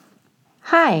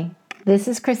Hi, this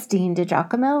is Christine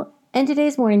DiGiacomo, and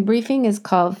today's morning briefing is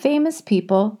called Famous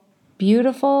People,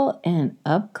 Beautiful and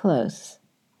Up Close.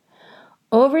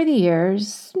 Over the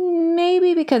years,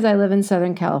 maybe because I live in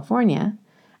Southern California,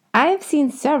 I have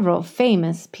seen several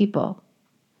famous people.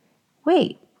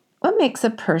 Wait, what makes a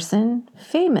person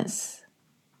famous?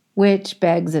 Which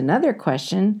begs another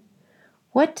question.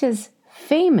 What does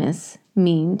famous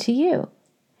mean to you?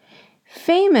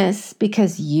 Famous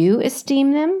because you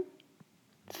esteem them?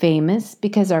 Famous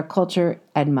because our culture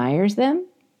admires them?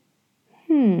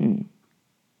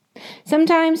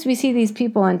 Sometimes we see these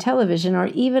people on television or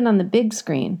even on the big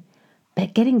screen,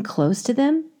 but getting close to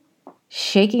them,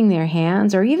 shaking their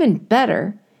hands, or even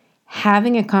better,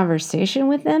 having a conversation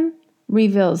with them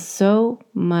reveals so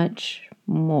much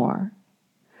more.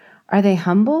 Are they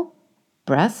humble,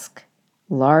 brusque,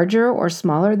 larger or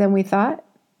smaller than we thought?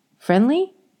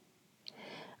 Friendly?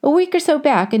 A week or so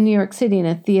back in New York City in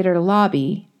a theater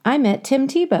lobby, I met Tim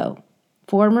Tebow,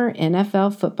 former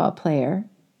NFL football player,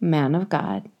 man of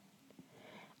God.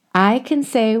 I can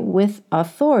say with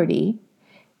authority,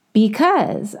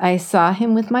 because I saw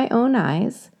him with my own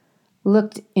eyes,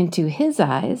 looked into his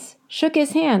eyes, shook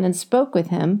his hand, and spoke with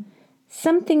him,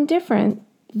 something different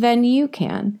than you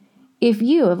can if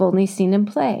you have only seen him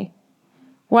play,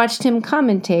 watched him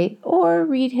commentate, or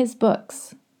read his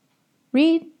books.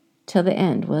 Read till the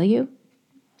end, will you?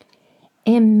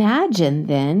 Imagine,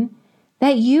 then,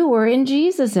 that you were in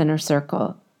Jesus' inner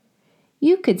circle.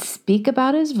 You could speak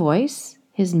about his voice,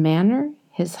 his manner,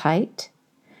 his height,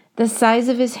 the size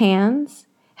of his hands,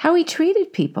 how he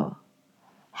treated people,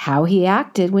 how he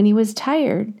acted when he was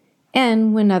tired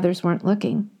and when others weren't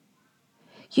looking.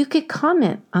 You could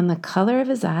comment on the color of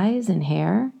his eyes and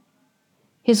hair,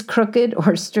 his crooked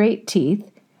or straight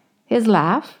teeth, his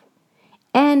laugh,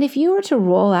 and if you were to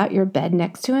roll out your bed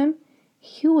next to him,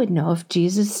 you would know if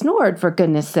Jesus snored, for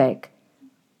goodness sake.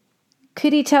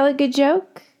 Could he tell a good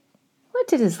joke? What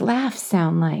did his laugh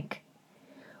sound like?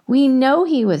 We know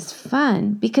he was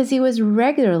fun because he was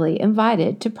regularly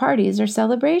invited to parties or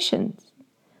celebrations.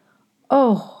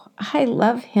 Oh, I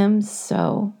love him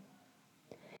so.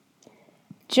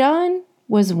 John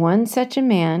was one such a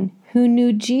man who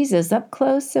knew Jesus up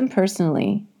close and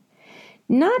personally.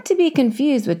 Not to be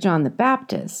confused with John the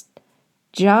Baptist,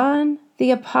 John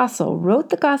the Apostle wrote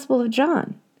the Gospel of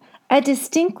John, a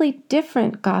distinctly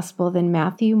different gospel than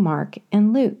Matthew, Mark,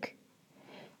 and Luke.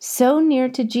 So near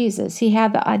to Jesus, he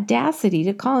had the audacity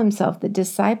to call himself the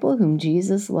disciple whom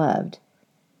Jesus loved.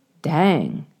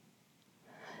 Dang.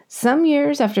 Some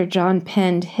years after John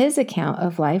penned his account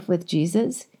of life with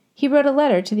Jesus, he wrote a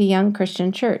letter to the young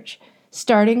Christian church,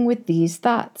 starting with these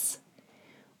thoughts.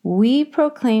 We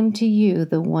proclaim to you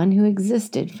the one who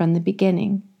existed from the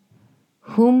beginning,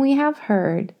 whom we have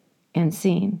heard and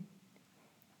seen.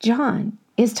 John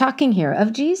is talking here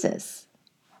of Jesus.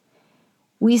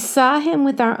 We saw him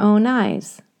with our own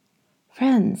eyes.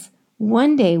 Friends,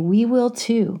 one day we will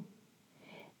too.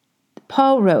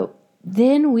 Paul wrote,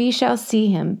 then we shall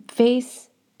see him face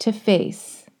to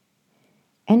face.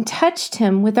 And touched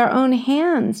him with our own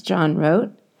hands, John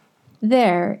wrote.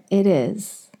 There it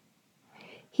is.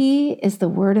 He is the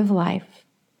word of life.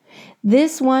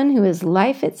 This one who is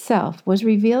life itself was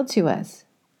revealed to us.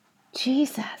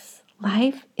 Jesus,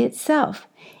 life itself.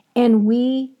 And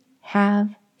we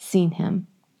have seen him.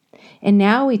 And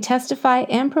now we testify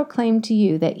and proclaim to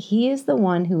you that he is the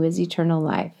one who is eternal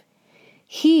life.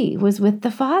 He was with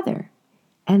the Father,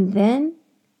 and then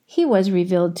he was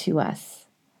revealed to us.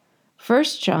 1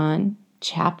 John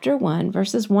chapter 1,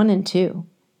 verses 1 and 2.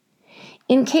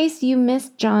 In case you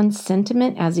missed John's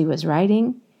sentiment as he was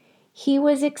writing, he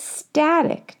was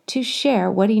ecstatic to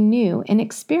share what he knew and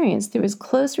experienced through his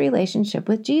close relationship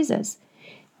with Jesus,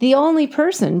 the only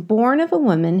person born of a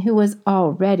woman who was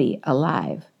already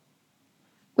alive.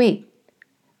 Wait,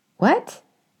 what?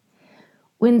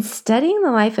 When studying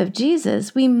the life of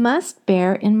Jesus, we must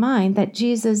bear in mind that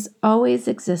Jesus always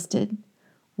existed,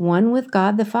 one with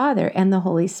God the Father and the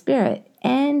Holy Spirit,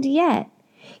 and yet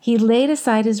he laid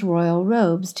aside his royal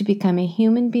robes to become a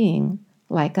human being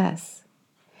like us.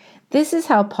 This is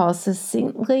how Paul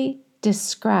succinctly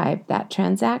described that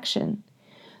transaction.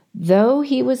 Though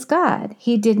he was God,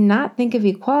 he did not think of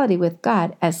equality with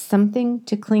God as something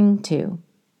to cling to.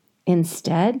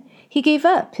 Instead, he gave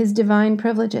up his divine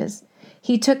privileges.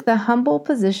 He took the humble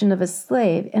position of a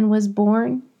slave and was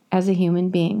born as a human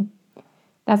being.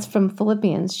 That's from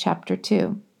Philippians chapter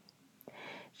 2.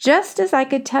 Just as I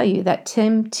could tell you that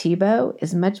Tim Tebow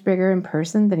is much bigger in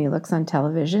person than he looks on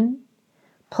television,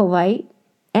 polite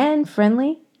and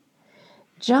friendly,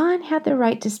 John had the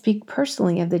right to speak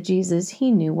personally of the Jesus he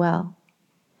knew well.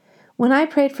 When I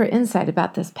prayed for insight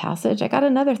about this passage, I got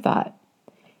another thought.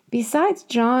 Besides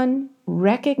John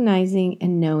recognizing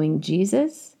and knowing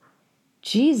Jesus,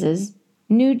 Jesus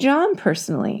knew John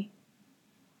personally.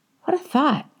 What a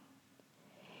thought.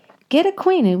 Get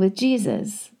acquainted with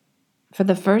Jesus for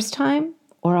the first time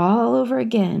or all over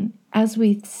again as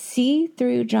we see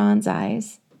through John's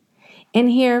eyes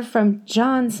and hear from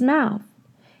John's mouth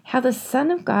how the Son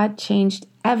of God changed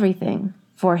everything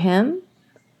for him,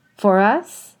 for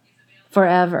us,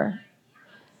 forever.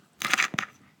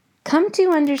 Come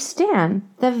to understand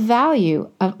the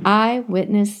value of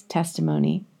eyewitness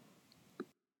testimony.